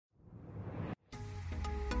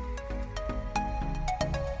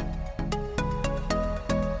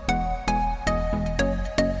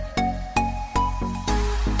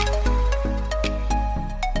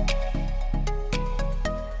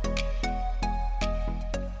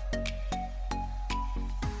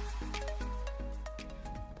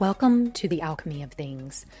Welcome to The Alchemy of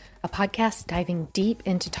Things, a podcast diving deep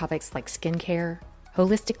into topics like skincare,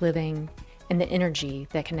 holistic living, and the energy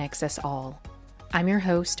that connects us all. I'm your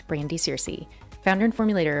host, Brandy Searcy, founder and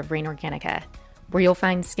formulator of Rain Organica, where you'll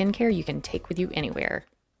find skincare you can take with you anywhere.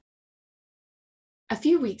 A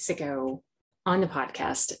few weeks ago on the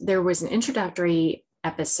podcast, there was an introductory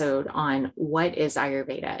episode on what is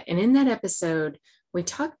Ayurveda. And in that episode, we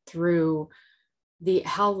talked through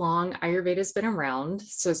how long Ayurveda has been around.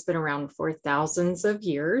 So it's been around for thousands of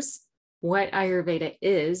years. What Ayurveda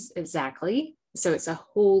is exactly. So it's a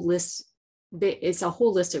holistic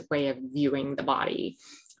way of viewing the body.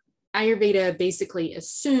 Ayurveda basically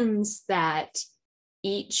assumes that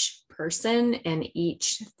each person and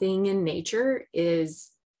each thing in nature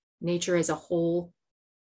is nature as a whole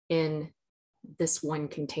in this one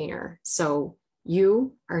container. So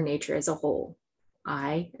you are nature as a whole.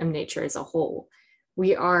 I am nature as a whole.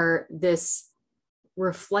 We are this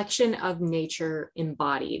reflection of nature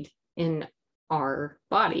embodied in our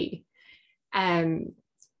body.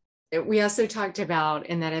 We also talked about,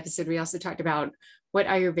 in that episode, what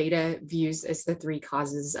Ayurveda views as the three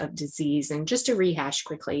causes of disease. And just to rehash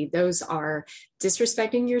quickly, those are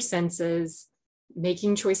disrespecting your senses,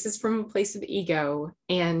 making choices from a place of ego,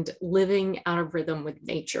 and living out of rhythm with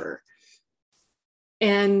nature.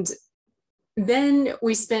 And then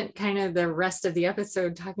we spent kind of the rest of the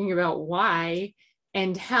episode talking about why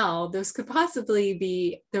and how those could possibly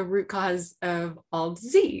be the root cause of all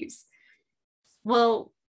disease.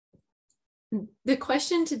 Well, the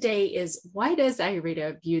question today is, why does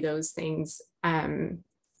Ayurveda view those things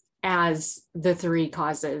as the three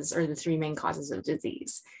causes or the three main causes of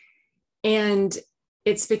disease? And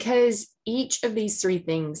it's because each of these three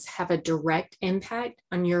things have a direct impact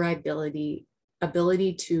on your ability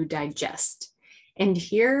to digest. And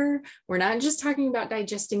here, we're not just talking about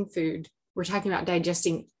digesting food, we're talking about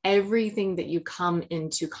digesting everything that you come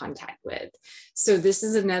into contact with. So this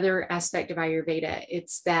is another aspect of Ayurveda.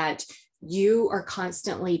 It's that you are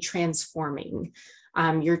constantly transforming.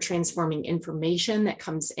 You're transforming information that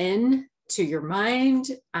comes in to your mind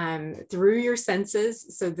through your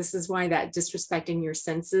senses. So this is why that disrespecting your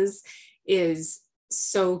senses is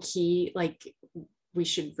so key. Like, we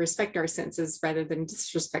should respect our senses rather than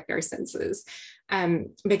disrespect our senses,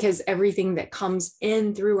 because everything that comes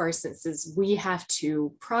in through our senses, we have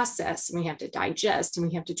to process, and we have to digest, and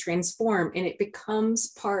we have to transform, and it becomes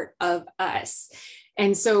part of us.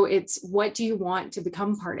 And so it's, what do you want to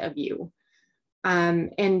become part of you?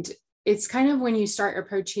 And it's kind of when you start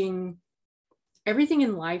approaching everything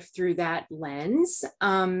in life through that lens,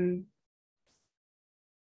 I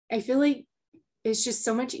feel like it's just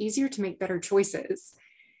so much easier to make better choices.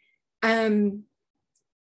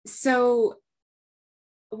 So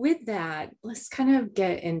with that, let's kind of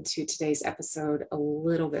get into today's episode a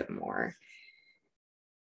little bit more.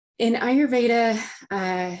 In Ayurveda,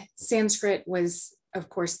 Sanskrit was, of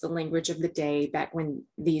course, the language of the day back when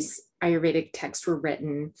these Ayurvedic texts were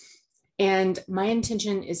written. And my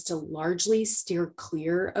intention is to largely steer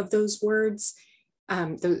clear of those words,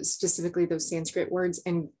 specifically those Sanskrit words,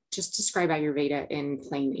 and just describe Ayurveda in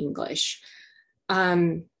plain English.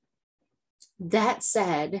 That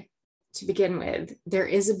said, to begin with, there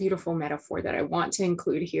is a beautiful metaphor that I want to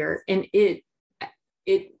include here, and it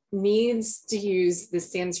needs to use the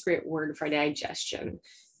Sanskrit word for digestion,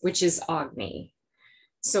 which is Agni.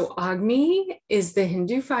 So Agni is the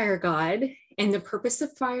Hindu fire god, and the purpose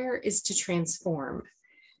of fire is to transform.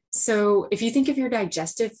 So if you think of your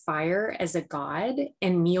digestive fire as a god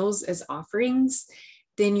and meals as offerings,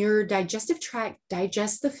 then your digestive tract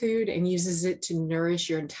digests the food and uses it to nourish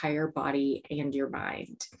your entire body and your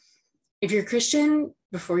mind. If you're Christian,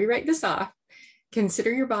 before you write this off,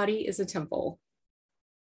 consider your body as a temple.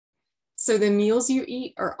 So the meals you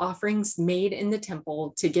eat are offerings made in the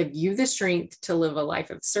temple to give you the strength to live a life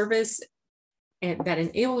of service, and that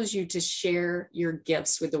enables you to share your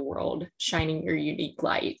gifts with the world, shining your unique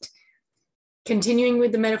light. Continuing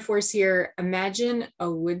with the metaphors here, imagine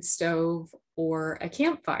a wood stove or a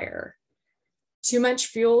campfire. Too much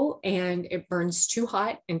fuel and it burns too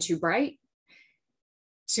hot and too bright.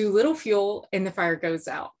 Too little fuel and the fire goes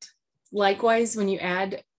out. Likewise, when you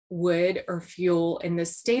add wood or fuel in the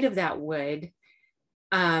state of that wood,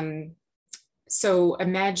 so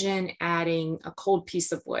imagine adding a cold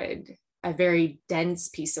piece of wood, a very dense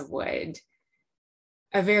piece of wood,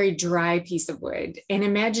 a very dry piece of wood, and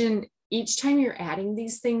imagine each time you're adding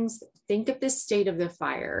these things, think of the state of the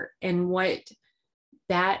fire and what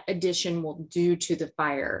that addition will do to the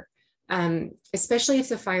fire, especially if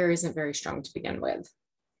the fire isn't very strong to begin with.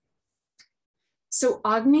 So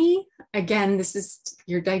Agni, again, this is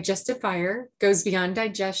your digestive fire, goes beyond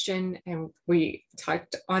digestion, and we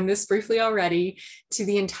talked on this briefly already, to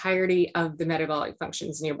the entirety of the metabolic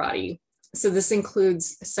functions in your body. So this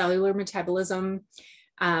includes cellular metabolism.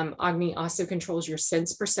 Agni also controls your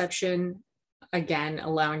sense perception, again,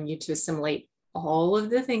 allowing you to assimilate all of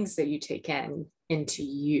the things that you take in into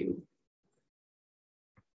you.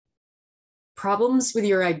 Problems with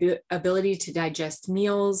your ability to digest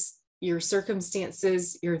meals, your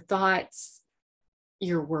circumstances, your thoughts,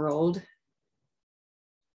 your world.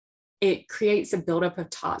 It creates a buildup of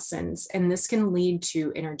toxins, and this can lead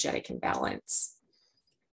to energetic imbalance.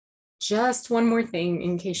 Just one more thing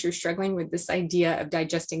in case you're struggling with this idea of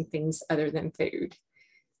digesting things other than food.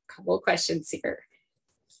 A couple of questions here.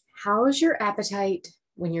 How is your appetite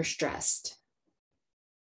when you're stressed?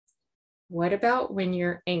 What about when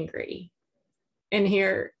you're angry? And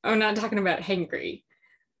here, I'm not talking about hangry.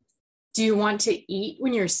 Do you want to eat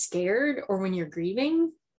when you're scared or when you're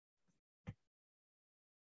grieving?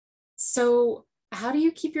 So how do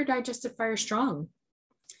you keep your digestive fire strong?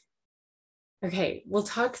 Okay, we'll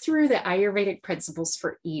talk through the Ayurvedic principles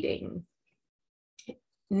for eating.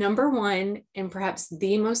 Number one, and perhaps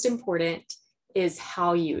the most important, is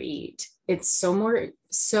how you eat. It's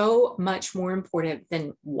so much more important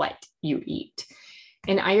than what you eat.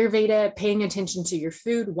 In Ayurveda, paying attention to your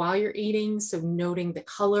food while you're eating, so noting the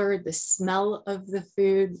color, the smell of the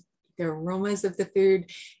food, the aromas of the food,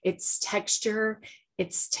 its texture,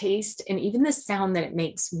 its taste, and even the sound that it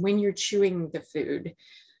makes when you're chewing the food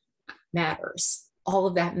matters. All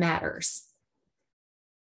of that matters.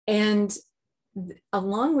 And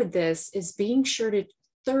along with this is being sure to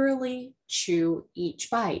thoroughly chew each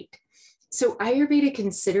bite. So Ayurveda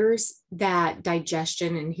considers that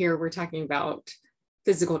digestion, and here we're talking about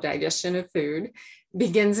physical digestion of food,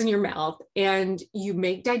 begins in your mouth, and you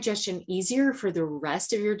make digestion easier for the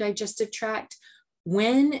rest of your digestive tract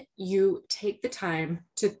when you take the time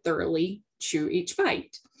to thoroughly chew each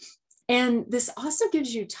bite. And this also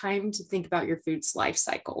gives you time to think about your food's life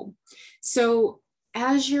cycle. So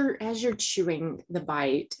as you're chewing the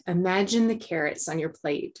bite, imagine the carrots on your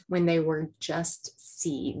plate when they were just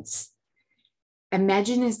seeds.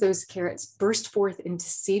 Imagine as those carrots burst forth into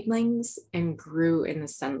seedlings and grew in the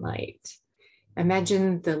sunlight.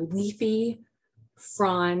 Imagine the leafy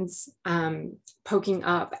fronds poking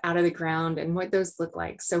up out of the ground and what those look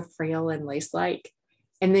like, so frail and lace-like.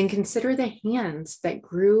 And then consider the hands that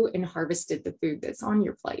grew and harvested the food that's on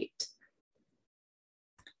your plate.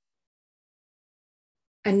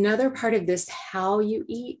 Another part of this, how you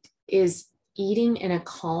eat, is eating in a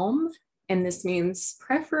calm, and this means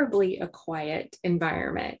preferably a quiet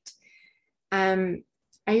environment.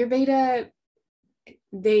 Ayurveda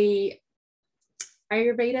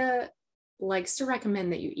likes to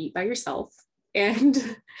recommend that you eat by yourself.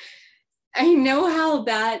 And I know how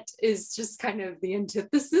that is just kind of the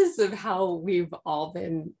antithesis of how we've all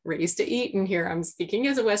been raised to eat. And here I'm speaking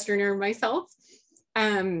as a Westerner myself.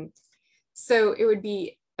 So it would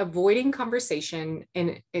be avoiding conversation,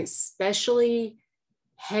 and especially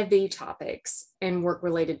heavy topics and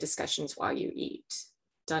work-related discussions while you eat.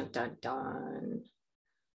 Dun, dun, dun.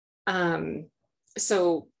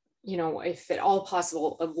 So, if at all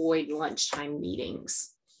possible, avoid lunchtime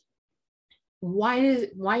meetings. Why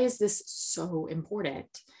is this so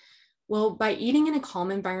important? Well, by eating in a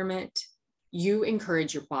calm environment, you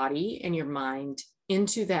encourage your body and your mind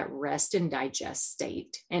into that rest and digest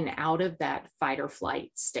state and out of that fight or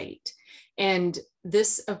flight state. And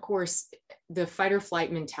this, of course, the fight or flight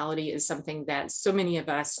mentality is something that so many of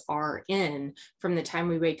us are in from the time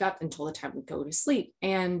we wake up until the time we go to sleep,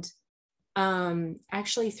 and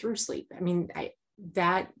actually through sleep. I mean,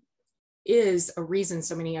 that is a reason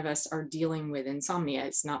so many of us are dealing with insomnia.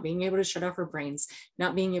 It's not being able to shut off our brains,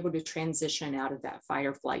 not being able to transition out of that fight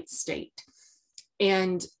or flight state.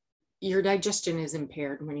 And your digestion is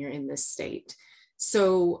impaired when you're in this state.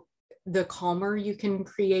 So the calmer you can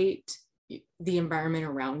create the environment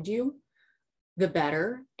around you, the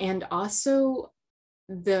better. And also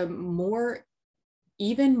the more,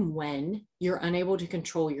 even when you're unable to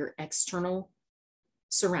control your external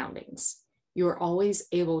surroundings, you're always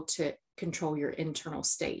able to control your internal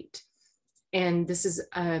state. And this is,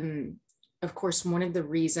 of course, one of the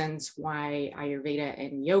reasons why Ayurveda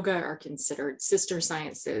and yoga are considered sister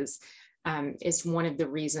sciences. It's one of the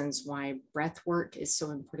reasons why breath work is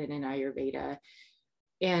so important in Ayurveda,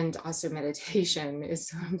 and also meditation is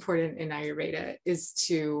so important in Ayurveda, is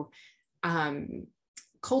to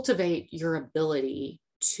cultivate your ability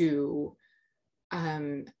to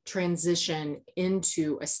transition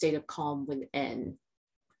into a state of calm within,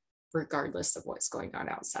 regardless of what's going on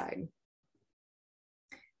outside.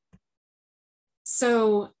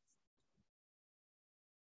 So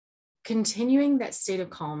continuing that state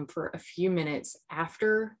of calm for a few minutes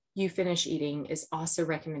after you finish eating is also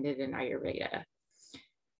recommended in Ayurveda.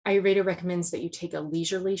 Ayurveda recommends that you take a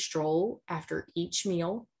leisurely stroll after each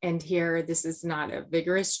meal. And here, this is not a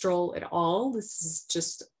vigorous stroll at all. This is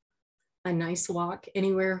just a nice walk.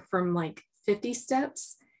 Anywhere from like 50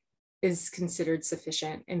 steps is considered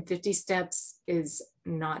sufficient. And 50 steps is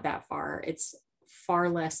not that far. It's far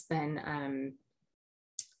less than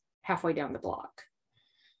halfway down the block.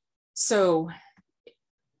 So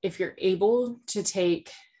if you're able to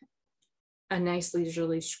take a nice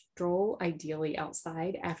leisurely stroll, ideally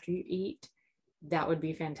outside after you eat, that would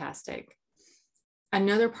be fantastic.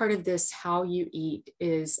 Another part of this, how you eat,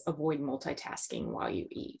 is avoid multitasking while you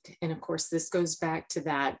eat. And of course, this goes back to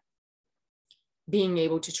that being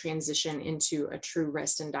able to transition into a true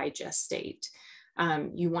rest and digest state.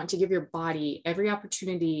 You want to give your body every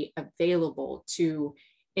opportunity available to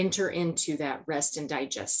enter into that rest and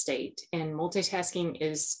digest state. And multitasking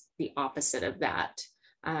is the opposite of that.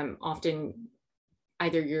 Often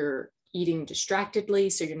either you're eating distractedly,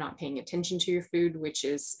 so you're not paying attention to your food, which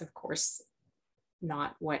is, of course,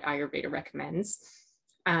 not what Ayurveda recommends.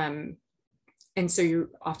 And so you're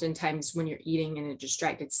oftentimes, when you're eating in a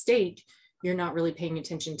distracted state, you're not really paying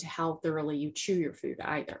attention to how thoroughly you chew your food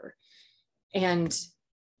either. And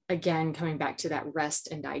again, coming back to that rest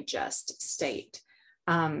and digest state.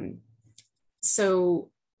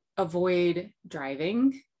 So avoid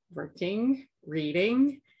driving, working,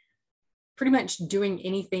 reading, pretty much doing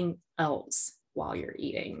anything else while you're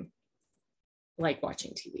eating, like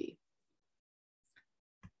watching TV.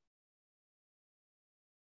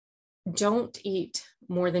 Don't eat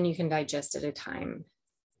more than you can digest at a time.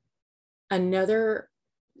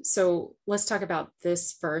 So let's talk about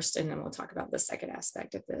this first, and then we'll talk about the second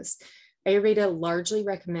aspect of this. Ayurveda largely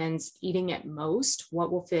recommends eating at most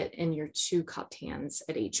what will fit in your 2 cupped hands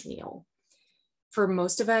at each meal. For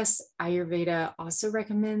most of us, Ayurveda also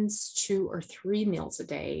recommends 2 or 3 meals a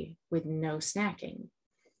day with no snacking.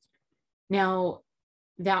 Now,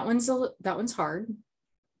 that one's hard.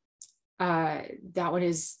 That one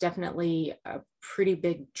is definitely a pretty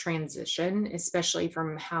big transition, especially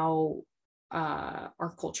from how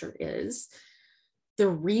our culture is. The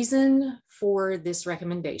reason for this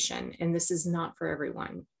recommendation, and this is not for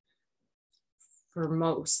everyone, for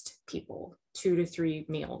most people, 2 to 3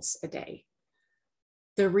 meals a day.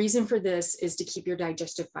 The reason for this is to keep your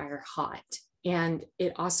digestive fire hot. And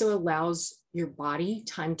it also allows your body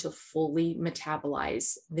time to fully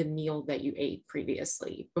metabolize the meal that you ate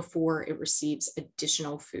previously before it receives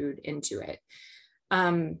additional food into it.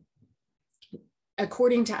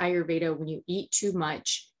 According to Ayurveda, when you eat too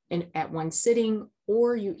much at one sitting,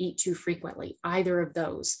 or you eat too frequently, either of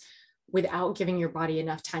those, without giving your body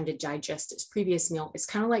enough time to digest its previous meal, it's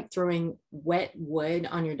kind of like throwing wet wood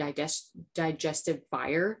on your digestive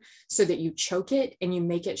fire so that you choke it and you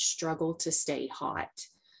make it struggle to stay hot.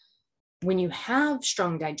 When you have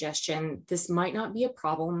strong digestion, this might not be a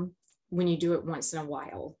problem when you do it once in a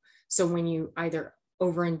while. So when you either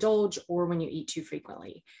overindulge or when you eat too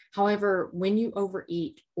frequently. However, when you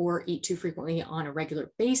overeat or eat too frequently on a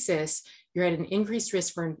regular basis, you're at an increased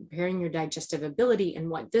risk for impairing your digestive ability. And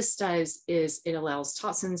what this does is it allows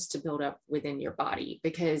toxins to build up within your body,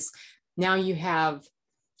 because now you have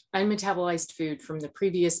unmetabolized food from the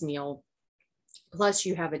previous meal, plus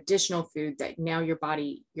you have additional food that now you're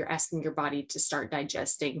asking your body to start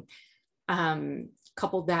digesting.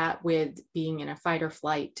 Couple that with being in a fight or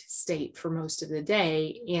flight state for most of the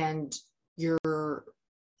day, and you're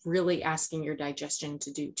really asking your digestion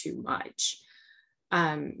to do too much.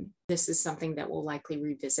 This is something that we'll likely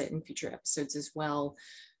revisit in future episodes as well.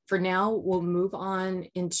 For now, we'll move on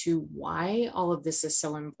into why all of this is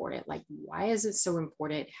so important. Like, why is it so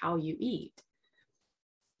important how you eat?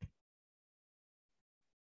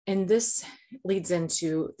 And this leads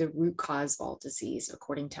into the root cause of all disease,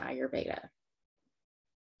 according to Ayurveda.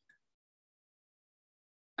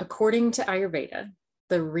 According to Ayurveda,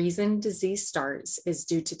 the reason disease starts is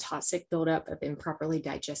due to toxic buildup of improperly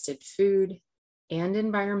digested food and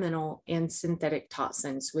environmental and synthetic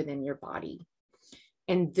toxins within your body.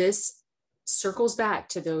 And this circles back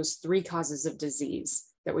to those 3 causes of disease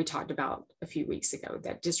that we talked about a few weeks ago: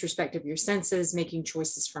 that disrespect of your senses, making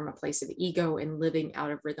choices from a place of ego, and living out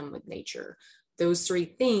of rhythm with nature. Those 3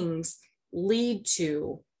 things lead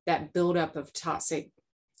to that buildup of toxic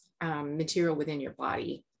material within your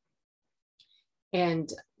body,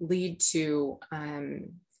 and lead to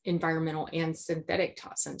environmental and synthetic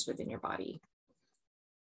toxins within your body.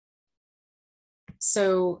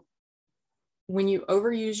 So when you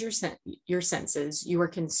overuse your senses, you are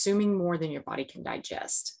consuming more than your body can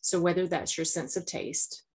digest. So whether that's your sense of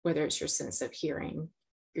taste, whether it's your sense of hearing,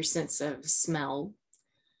 your sense of smell,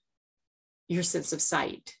 your sense of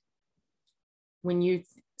sight, when you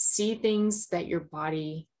see things that your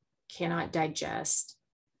body cannot digest,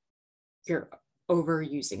 you're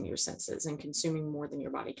overusing your senses and consuming more than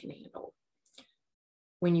your body can handle.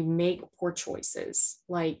 When you make poor choices,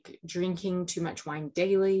 like drinking too much wine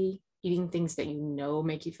daily, eating things that you know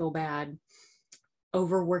make you feel bad,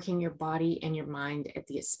 overworking your body and your mind at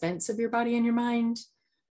the expense of your body and your mind,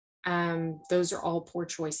 those are all poor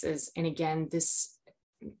choices. And again,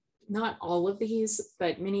 not all of these,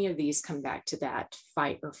 but many of these come back to that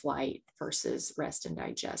fight or flight versus rest and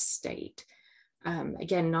digest state.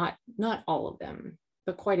 Again, not all of them,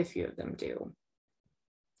 but quite a few of them do.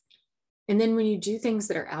 And then when you do things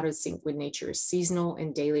that are out of sync with nature's seasonal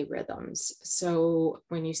and daily rhythms, so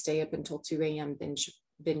when you stay up until 2 a.m.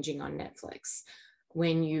 binging on Netflix,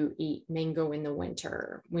 when you eat mango in the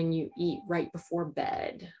winter, when you eat right before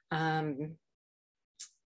bed,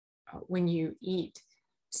 when you eat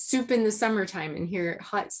soup in the summertime and hear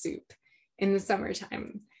hot soup in the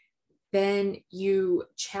summertime, then you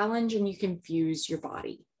challenge and you confuse your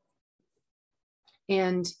body.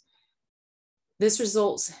 And this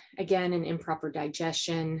results, again, in improper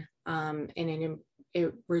digestion, and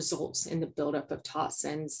it results in the buildup of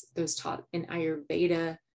toxins. In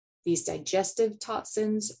Ayurveda, these digestive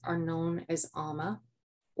toxins are known as ama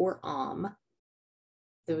or am.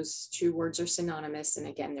 Those two words are synonymous, and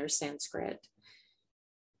again, they're Sanskrit.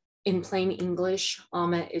 In plain English,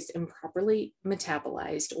 ama is improperly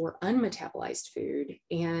metabolized or unmetabolized food.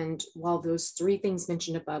 And while those three things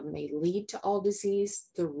mentioned above may lead to all disease,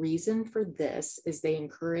 the reason for this is they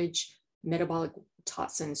encourage metabolic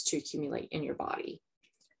toxins to accumulate in your body.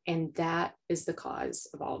 And that is the cause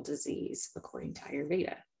of all disease, according to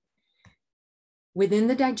Ayurveda. Within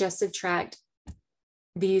the digestive tract,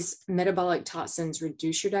 these metabolic toxins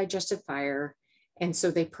reduce your digestive fire, and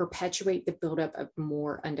so they perpetuate the buildup of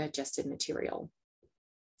more undigested material.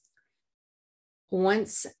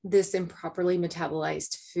 Once this improperly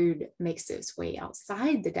metabolized food makes its way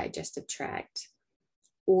outside the digestive tract,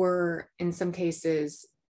 or in some cases,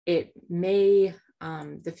 it may,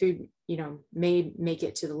 the food, may make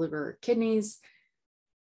it to the liver or kidneys,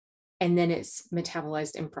 and then it's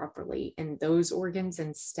metabolized improperly in those organs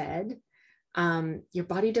instead. Your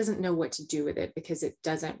body doesn't know what to do with it because it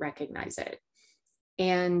doesn't recognize it.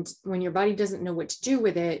 And when your body doesn't know what to do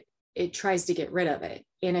with it, it tries to get rid of it.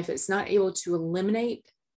 And if it's not able to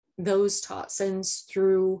eliminate those toxins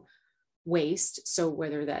through waste, so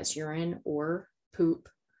whether that's urine or poop,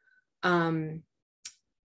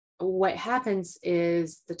 what happens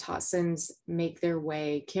is the toxins can make their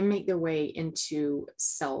way into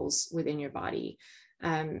cells within your body.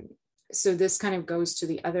 So this kind of goes to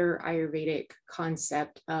the other Ayurvedic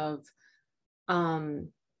concept of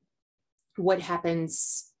what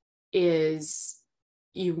happens is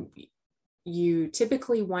you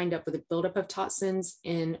typically wind up with a buildup of toxins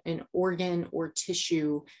in an organ or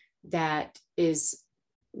tissue that is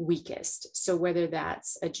weakest. So whether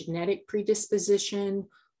that's a genetic predisposition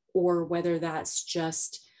or whether that's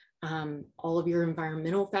just all of your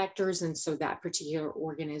environmental factors, and so that particular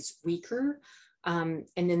organ is weaker, and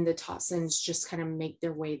then the toxins just kind of make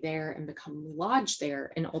their way there and become lodged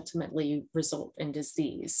there and ultimately result in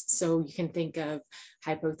disease. So you can think of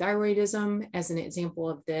hypothyroidism as an example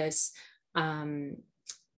of this,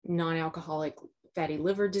 non-alcoholic fatty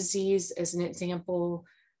liver disease as an example,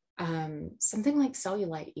 something like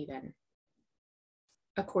cellulite even.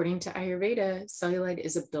 According to Ayurveda, cellulite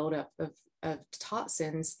is a buildup of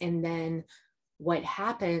toxins, and then what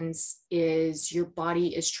happens is your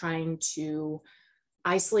body is trying to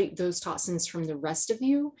isolate those toxins from the rest of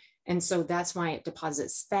you. And so that's why it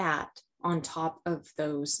deposits fat on top of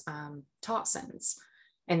those toxins.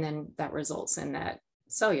 And then that results in that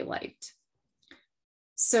cellulite.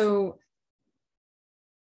 So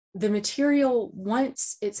the material,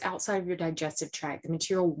 once it's outside of your digestive tract, the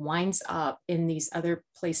material winds up in these other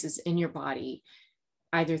places in your body,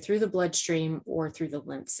 either through the bloodstream or through the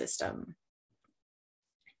lymph system.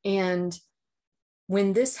 And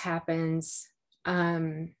when this happens,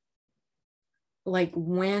 like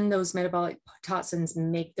when those metabolic toxins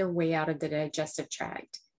make their way out of the digestive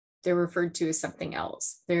tract, they're referred to as something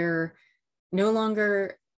else. They're no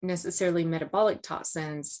longer necessarily metabolic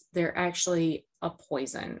toxins. They're actually a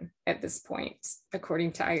poison at this point,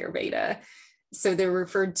 according to Ayurveda. So they're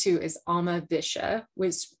referred to as ama visha,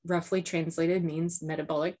 which roughly translated means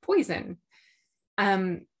metabolic poison.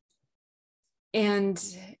 And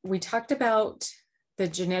we talked about the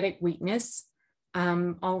genetic weakness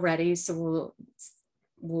already, so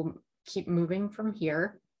we'll keep moving from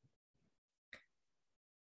here.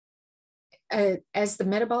 As the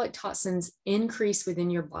metabolic toxins increase within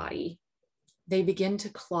your body, they begin to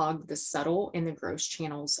clog the subtle and the gross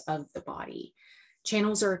channels of the body.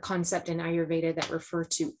 Channels are a concept in Ayurveda that refer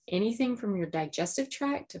to anything from your digestive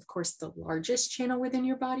tract, of course, the largest channel within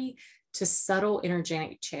your body, to subtle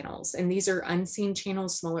energetic channels. And these are unseen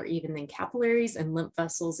channels, smaller even than capillaries and lymph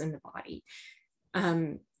vessels in the body.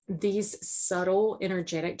 These subtle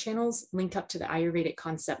energetic channels link up to the Ayurvedic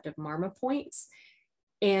concept of marma points.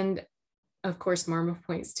 And of course, marma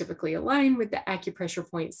points typically align with the acupressure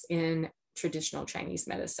points in traditional Chinese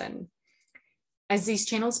medicine. As these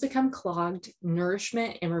channels become clogged,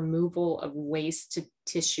 nourishment and removal of waste to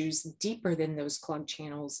tissues deeper than those clogged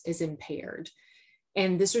channels is impaired.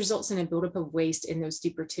 And this results in a buildup of waste in those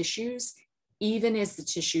deeper tissues, even as the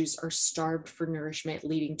tissues are starved for nourishment,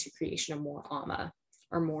 leading to creation of more ama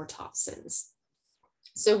or more toxins.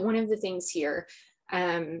 So one of the things here,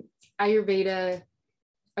 Ayurveda,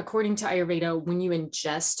 according to Ayurveda, when you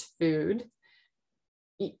ingest food,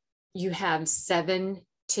 you have 7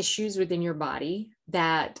 tissues within your body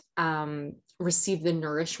that receive the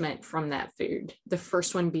nourishment from that food. The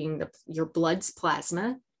first one being your blood's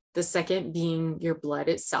plasma, the second being your blood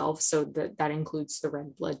itself, so that includes the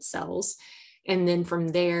red blood cells. And then from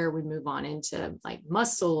there, we move on into like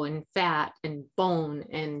muscle and fat and bone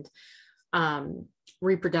and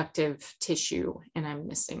reproductive tissue. And I'm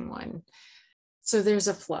missing one. So there's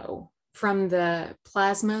a flow from the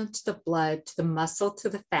plasma to the blood, to the muscle, to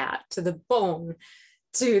the fat, to the bone,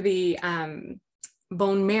 to the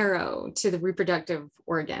bone marrow, to the reproductive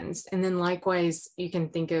organs. And then likewise, you can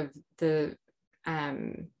think of the,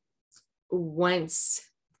 once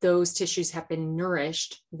those tissues have been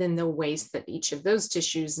nourished, then the waste that each of those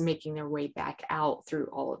tissues making their way back out through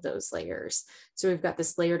all of those layers. So we've got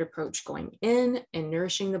this layered approach going in and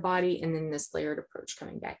nourishing the body, and then this layered approach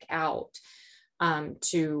coming back out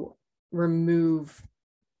to remove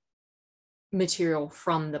material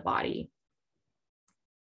from the body.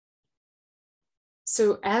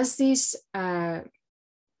 So as these,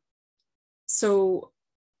 so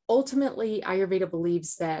ultimately Ayurveda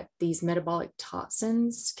believes that these metabolic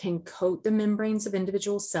toxins can coat the membranes of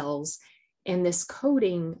individual cells, and this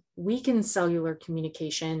coating weakens cellular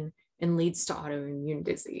communication and leads to autoimmune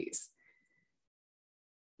disease.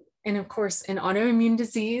 And of course, in autoimmune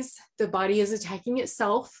disease, the body is attacking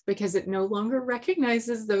itself because it no longer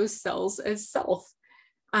recognizes those cells as self.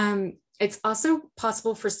 It's also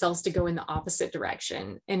possible for cells to go in the opposite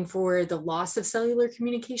direction and for the loss of cellular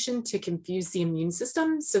communication to confuse the immune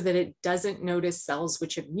system so that it doesn't notice cells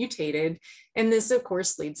which have mutated. And this, of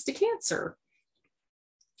course, leads to cancer.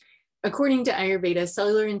 According to Ayurveda,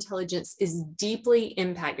 cellular intelligence is deeply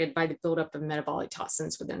impacted by the buildup of metabolic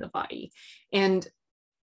toxins within the body. And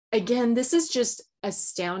again, this is just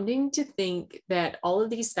astounding to think that all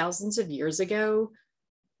of these thousands of years ago,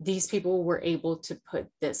 these people were able to put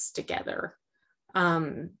this together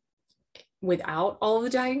without all of the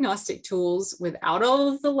diagnostic tools, without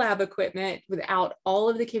all of the lab equipment, without all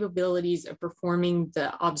of the capabilities of performing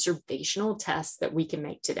the observational tests that we can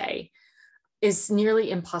make today. It's nearly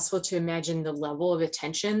impossible to imagine the level of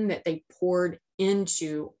attention that they poured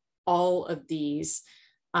into all of these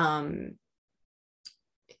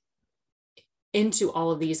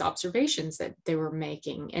observations that they were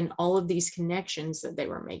making and all of these connections that they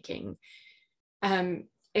were making.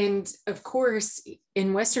 And of course,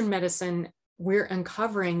 in Western medicine, we're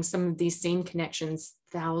uncovering some of these same connections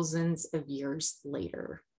thousands of years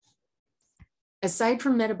later. Aside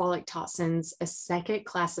from metabolic toxins, a second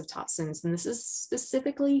class of toxins, and this is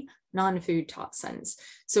specifically non-food toxins.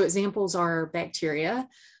 So examples are bacteria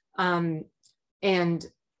and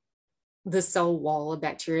the cell wall of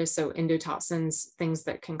bacteria, so endotoxins, things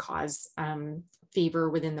that can cause fever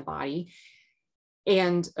within the body,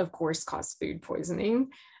 and of course cause food poisoning.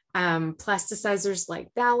 Plasticizers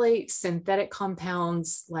like phthalates, synthetic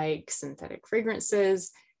compounds like synthetic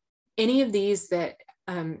fragrances, any of these that,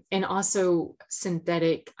 and also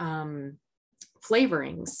synthetic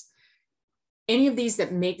flavorings, any of these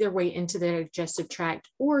that make their way into the digestive tract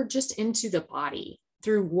or just into the body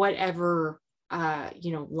through whatever,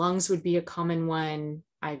 lungs would be a common one,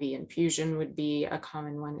 IV infusion would be a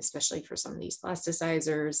common one, especially for some of these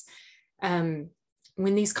plasticizers.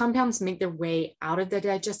 When these compounds make their way out of the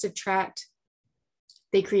digestive tract,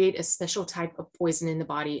 they create a special type of poison in the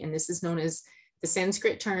body. And this is known as, the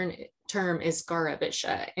Sanskrit term is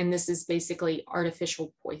Garavisha, and this is basically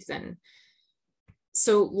artificial poison.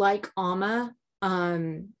 So like ama,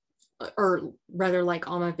 or rather like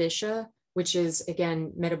Amavisha, which is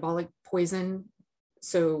again metabolic poison,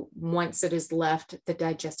 So once it has left the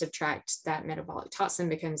digestive tract, that metabolic toxin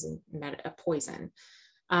becomes a poison.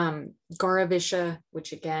 Garavisha,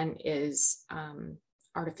 which again is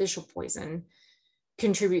artificial poison,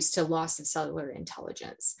 contributes to loss of cellular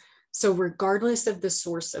intelligence. So regardless of the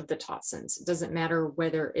source of the toxins, it doesn't matter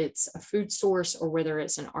whether it's a food source or whether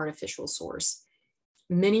it's an artificial source.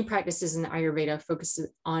 Many practices in Ayurveda focus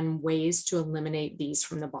on ways to eliminate these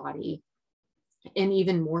from the body. And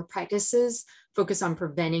even more practices focus on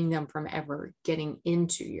preventing them from ever getting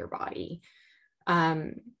into your body.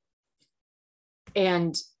 And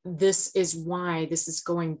this is why this is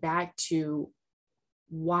going back to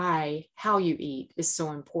why how you eat is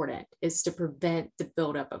so important, is to prevent the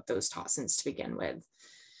buildup of those toxins to begin with.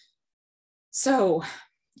 So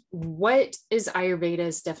what is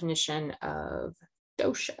Ayurveda's definition of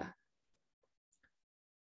dosha?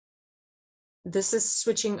 This is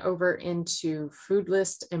switching over into food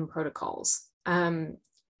list and protocols.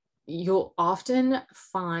 You'll often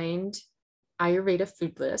find Ayurveda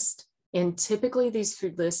food list, and typically these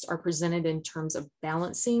food lists are presented in terms of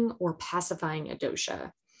balancing or pacifying a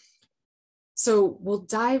dosha. So we'll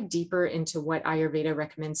dive deeper into what Ayurveda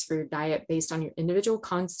recommends for your diet based on your individual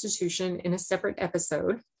constitution in a separate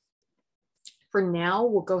episode. For now,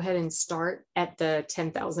 we'll go ahead and start at the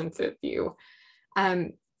 10,000 foot view.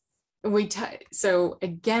 So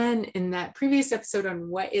again, in that previous episode on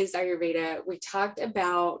what is Ayurveda, we talked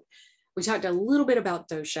a little bit about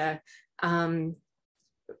dosha.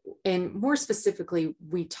 And more specifically,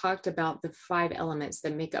 we talked about the 5 elements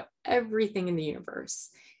that make up everything in the universe.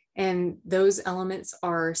 And those elements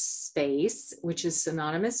are space, which is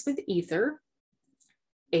synonymous with ether,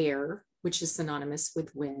 air, which is synonymous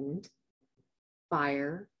with wind,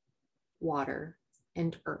 fire, water,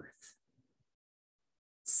 and earth.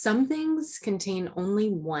 Some things contain only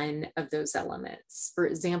one of those elements. For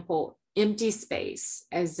example, empty space,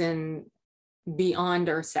 as in beyond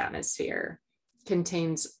Earth's atmosphere,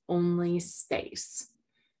 contains only space.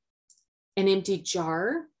 An empty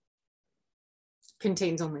jar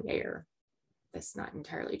contains only air. That's not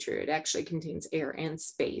entirely true. It actually contains air and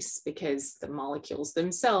space because the molecules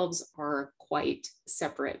themselves are quite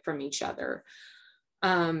separate from each other.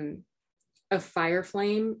 A fire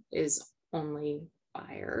flame is only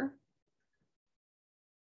fire.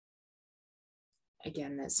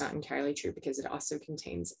 Again, that's not entirely true because it also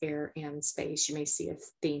contains air and space. You may see a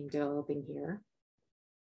theme developing here.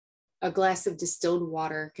 A glass of distilled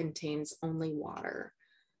water contains only water,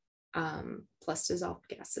 plus dissolved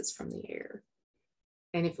gases from the air.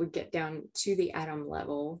 And if we get down to the atom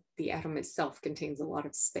level, the atom itself contains a lot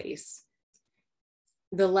of space.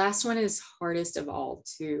 The last one is hardest of all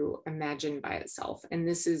to imagine by itself, and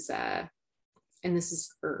this is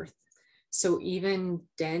earth. So even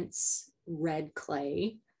dense red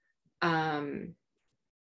clay, of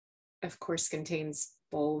course, contains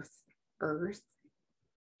both earth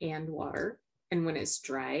and water. And when it's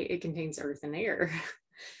dry, it contains earth and air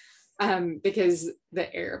because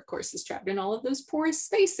the air, of course, is trapped in all of those porous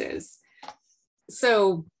spaces.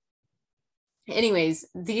 So anyways,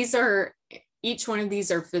 each one of these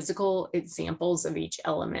are physical examples of each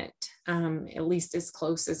element, at least as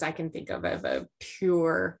close as I can think of the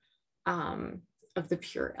pure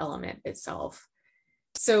element itself.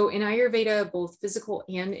 So in Ayurveda, both physical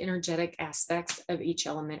and energetic aspects of each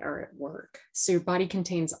element are at work. So your body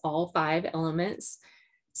contains all 5 elements.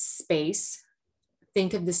 Space,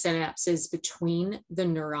 think of the synapses between the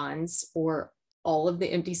neurons or all of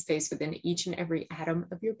the empty space within each and every atom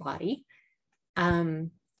of your body.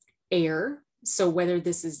 Air, so whether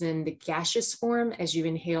this is in the gaseous form as you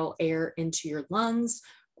inhale air into your lungs,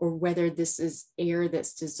 or whether this is air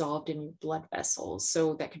that's dissolved in your blood vessels.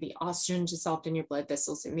 So that could be oxygen dissolved in your blood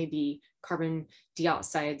vessels. It may be carbon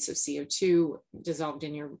dioxide, so CO2 dissolved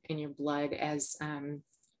in your blood as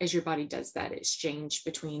your body does that exchange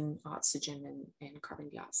between oxygen and carbon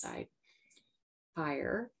dioxide.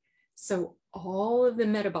 Fire. So all of the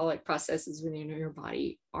metabolic processes within your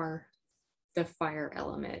body are the fire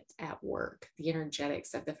element at work, the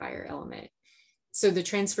energetics of the fire element. So the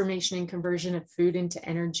transformation and conversion of food into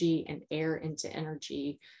energy and air into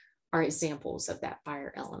energy are examples of that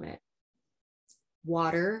fire element.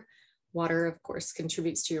 Water, of course,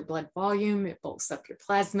 contributes to your blood volume. It bulks up your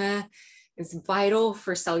plasma. It's vital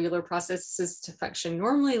for cellular processes to function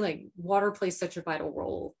normally. Like water plays such a vital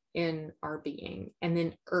role in our being. And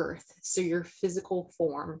then earth, so your physical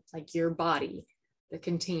form, like your body, the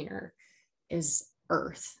container, is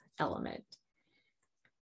earth element.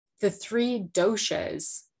 The 3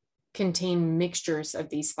 doshas contain mixtures of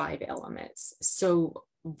these 5 elements. So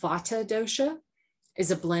Vata dosha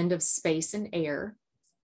is a blend of space and air.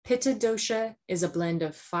 Pitta dosha is a blend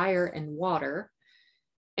of fire and water,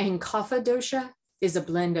 and Kapha dosha is a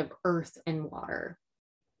blend of earth and water.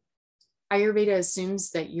 Ayurveda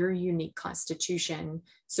assumes that your unique constitution,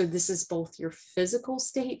 so this is both your physical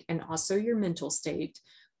state and also your mental state,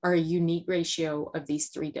 are a unique ratio of these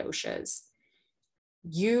three doshas.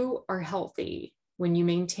 You are healthy when you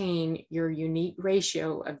maintain your unique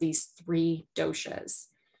ratio of these three doshas.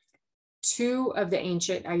 Two of the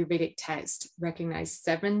ancient Ayurvedic texts recognize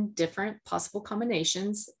 7 different possible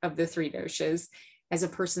combinations of the three doshas as a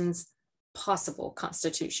person's possible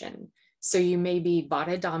constitution. So you may be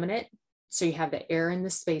Vata dominant, so you have the air and the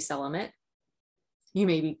space element. You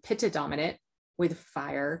may be Pitta dominant with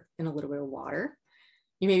fire and a little bit of water.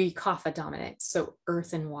 You may be Kapha dominant, so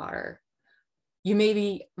earth and water. You may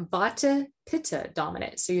be Vata Pitta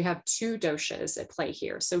dominant, so you have 2 doshas at play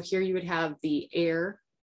here. So here you would have the air,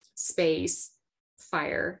 space,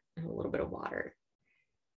 fire, and a little bit of water.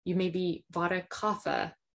 You may be Vata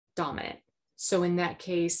Kapha dominant. So in that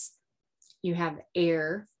case, you have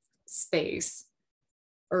air, space,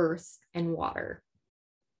 earth, and water.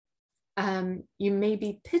 You may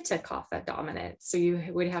be Pitta Kapha dominant. So you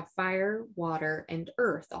would have fire, water, and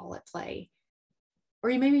earth all at play.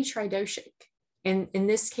 Or you may be tridoshic. And in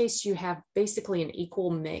this case, you have basically an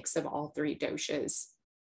equal mix of all 3 doshas,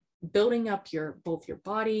 building up both your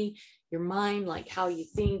body, your mind, like how you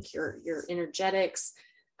think, your energetics.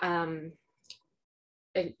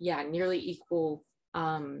 Nearly equal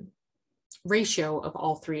ratio of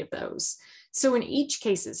all 3 of those. So in each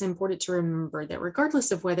case, it's important to remember that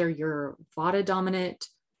regardless of whether you're Vata dominant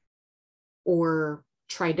or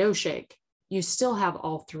tridoshic, you still have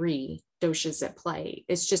all 3 doshas at play.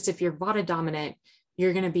 It's just if you're Vata dominant,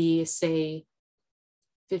 you're going to be, say,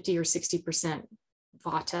 50 or 60%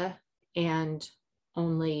 Vata and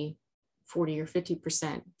only 40 or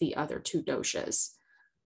 50% the other 2 doshas.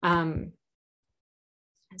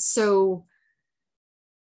 So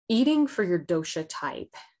eating for your dosha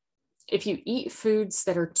type, if you eat foods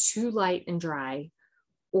that are too light and dry,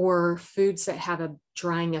 or foods that have a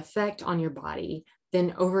drying effect on your body,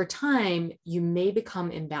 then over time, you may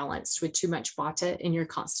become imbalanced with too much Vata in your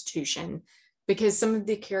constitution, because some of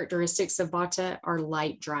the characteristics of Vata are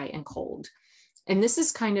light, dry, and cold. And this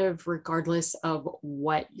is kind of regardless of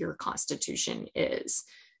what your constitution is.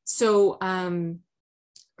 So,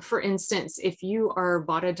 for instance, if you are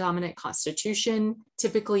Vata dominant constitution,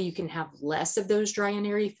 typically you can have less of those dry and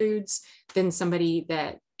airy foods than somebody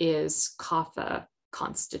that is Kapha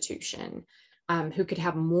constitution, who could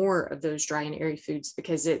have more of those dry and airy foods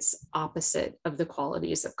because it's opposite of the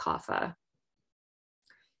qualities of Kapha.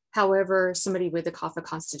 However, somebody with a Kapha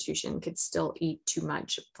constitution could still eat too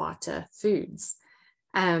much Vata foods.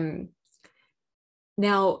 Now,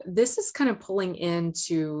 this is kind of pulling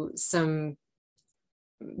into some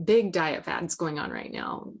big diet fads going on right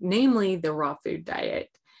now, namely the raw food diet.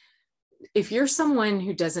 If you're someone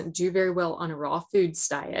who doesn't do very well on a raw foods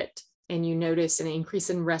diet, and you notice an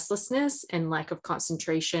increase in restlessness and lack of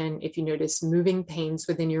concentration, if you notice moving pains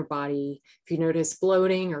within your body, if you notice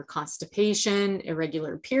bloating or constipation,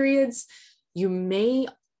 irregular periods, you may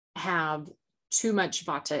have too much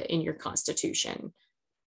Vata in your constitution.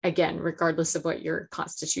 Again, regardless of what your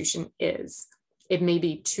constitution is, it may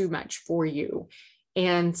be too much for you.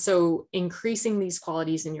 And so increasing these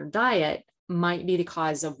qualities in your diet might be the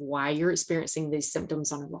cause of why you're experiencing these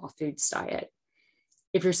symptoms on a raw foods diet.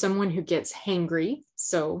 If you're someone who gets hangry,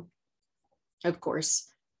 so of course,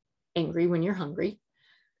 angry when you're hungry,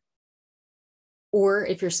 or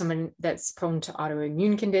if you're someone that's prone to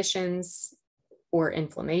autoimmune conditions or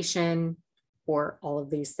inflammation or all of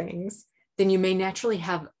these things, then you may naturally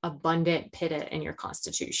have abundant pitta in your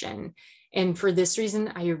constitution. And for this reason,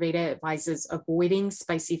 Ayurveda advises avoiding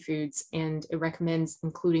spicy foods, and it recommends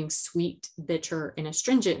including sweet, bitter, and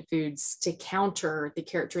astringent foods to counter the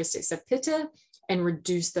characteristics of pitta and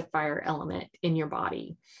reduce the fire element in your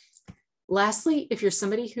body. Lastly, if you're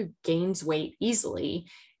somebody who gains weight easily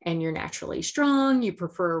and you're naturally strong, you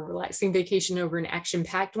prefer a relaxing vacation over an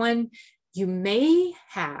action-packed one, you may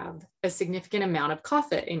have a significant amount of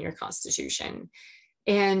kapha in your constitution.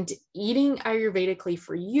 And eating Ayurvedically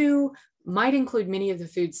for you might include many of the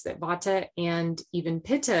foods that Vata and even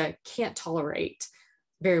Pitta can't tolerate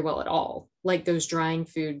very well at all, like those drying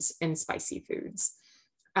foods and spicy foods.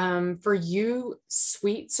 For you,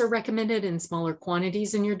 sweets are recommended in smaller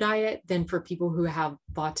quantities in your diet than for people who have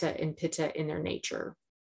Vata and Pitta in their nature.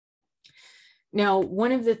 Now,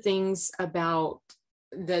 one of the things about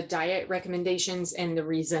the diet recommendations and the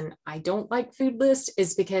reason I don't like food list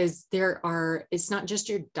is because it's not just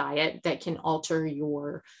your diet that can alter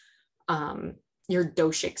your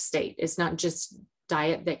doshic state. It's not just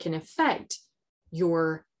diet that can affect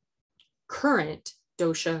your current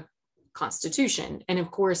dosha constitution. And of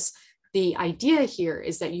course, the idea here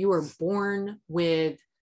is that you are born with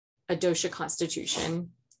a dosha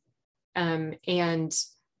constitution. And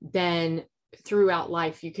then throughout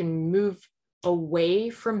life, you can move away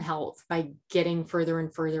from health by getting further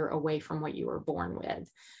and further away from what you were born with.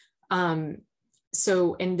 And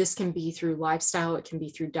this can be through lifestyle, it can be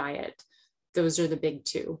through diet. Those are the big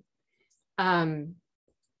two. And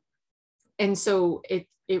so it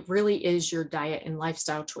really is your diet and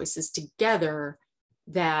lifestyle choices together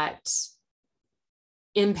that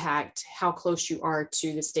impact how close you are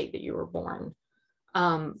to the state that you were born,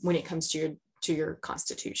 when it comes to your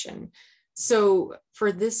constitution. So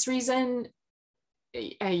for this reason,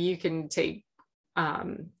 you can take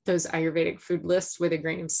those Ayurvedic food lists with a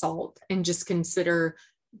grain of salt and just consider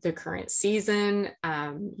the current season,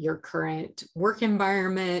 your current work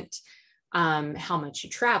environment, how much you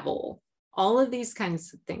travel. All of these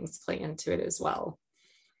kinds of things play into it as well.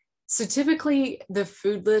 So typically the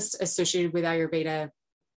food lists associated with Ayurveda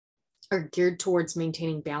are geared towards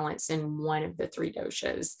maintaining balance in one of the three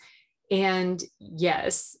doshas. And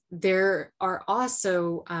yes, there are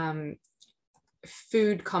also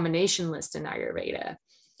food combination lists in Ayurveda.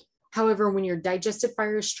 However, when your digestive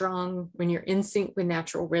fire is strong, when you're in sync with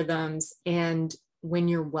natural rhythms, and when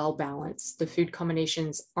you're well balanced, the food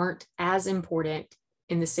combinations aren't as important,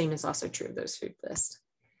 and the same is also true of those food lists.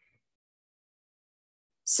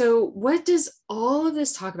 So what does all of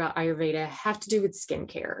this talk about Ayurveda have to do with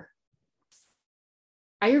skincare?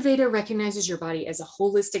 Ayurveda recognizes your body as a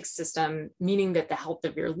holistic system, meaning that the health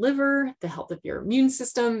of your liver, the health of your immune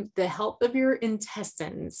system, the health of your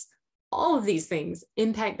intestines, all of these things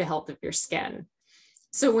impact the health of your skin.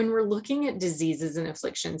 So when we're looking at diseases and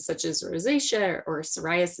afflictions such as rosacea or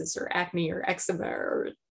psoriasis or acne or eczema or,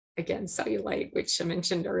 again, cellulite, which I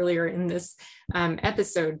mentioned earlier in this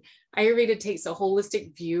episode, Ayurveda takes a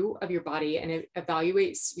holistic view of your body and it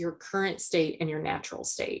evaluates your current state and your natural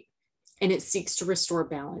state. And it seeks to restore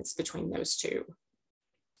balance between those two.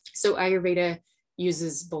 So Ayurveda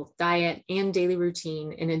uses both diet and daily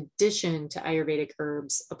routine in addition to Ayurvedic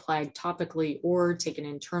herbs applied topically or taken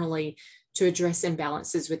internally to address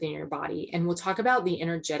imbalances within your body. And we'll talk about the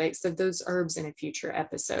energetics of those herbs in a future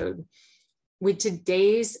episode. With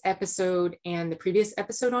today's episode and the previous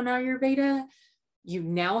episode on Ayurveda, you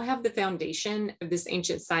now have the foundation of this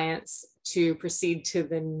ancient science to proceed to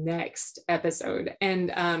the next episode.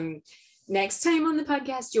 And next time on the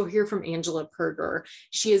podcast, you'll hear from Angela Perger.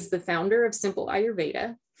 She is the founder of Simple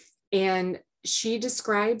Ayurveda, and she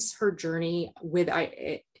describes her journey with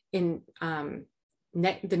in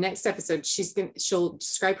the next episode. She'll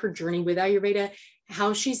describe her journey with Ayurveda,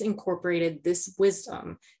 how she's incorporated this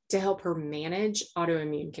wisdom to help her manage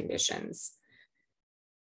autoimmune conditions.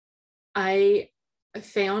 I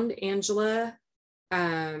found Angela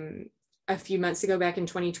a few months ago, back in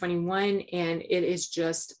 2021, and it is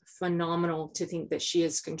just phenomenal to think that she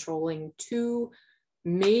is controlling two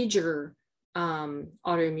major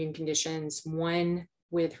autoimmune conditions, one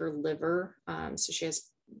with her liver. So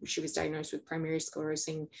she was diagnosed with primary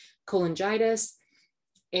sclerosing cholangitis,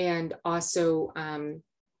 and also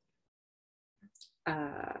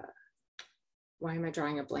why am I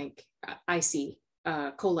drawing a blank? IC,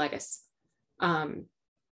 colitis.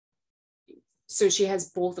 So she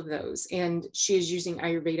has both of those, and she is using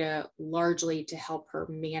Ayurveda largely to help her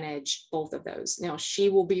manage both of those. Now, she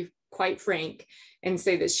will be quite frank and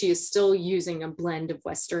say that she is still using a blend of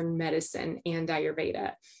Western medicine and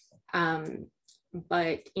Ayurveda.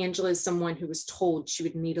 But Angela is someone who was told she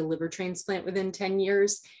would need a liver transplant within 10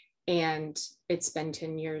 years, and it's been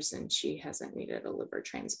 10 years and she hasn't needed a liver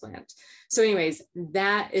transplant. So anyways,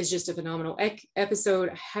 that is just a phenomenal episode.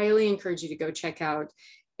 I highly encourage you to go check out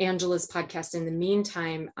Angela's podcast. In the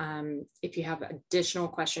meantime, if you have additional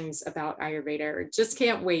questions about Ayurveda, or just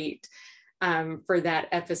can't wait for that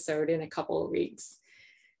episode in a couple of weeks.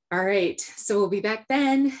 All right, so we'll be back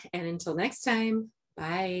then. And until next time,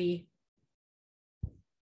 bye.